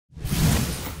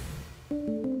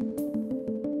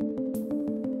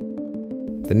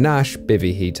the Nash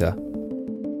Bivvy heater.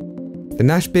 The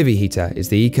Nash Bivvy heater is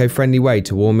the eco-friendly way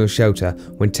to warm your shelter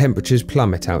when temperatures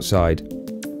plummet outside.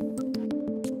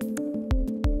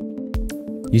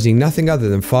 Using nothing other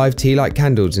than 5 tea light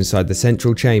candles inside the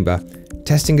central chamber,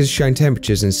 testing has shown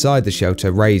temperatures inside the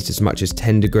shelter raised as much as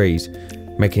 10 degrees,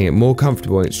 making it more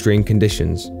comfortable in extreme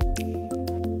conditions.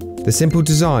 The simple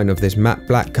design of this matte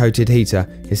black coated heater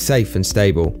is safe and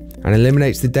stable, and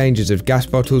eliminates the dangers of gas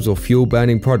bottles or fuel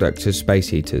burning products as space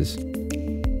heaters.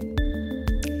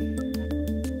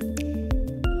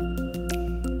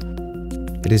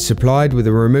 It is supplied with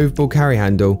a removable carry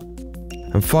handle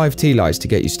and 5 tea lights to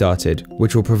get you started,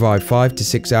 which will provide 5 to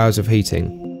 6 hours of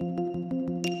heating.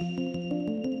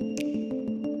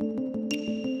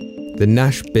 The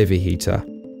Nash Bivvy heater.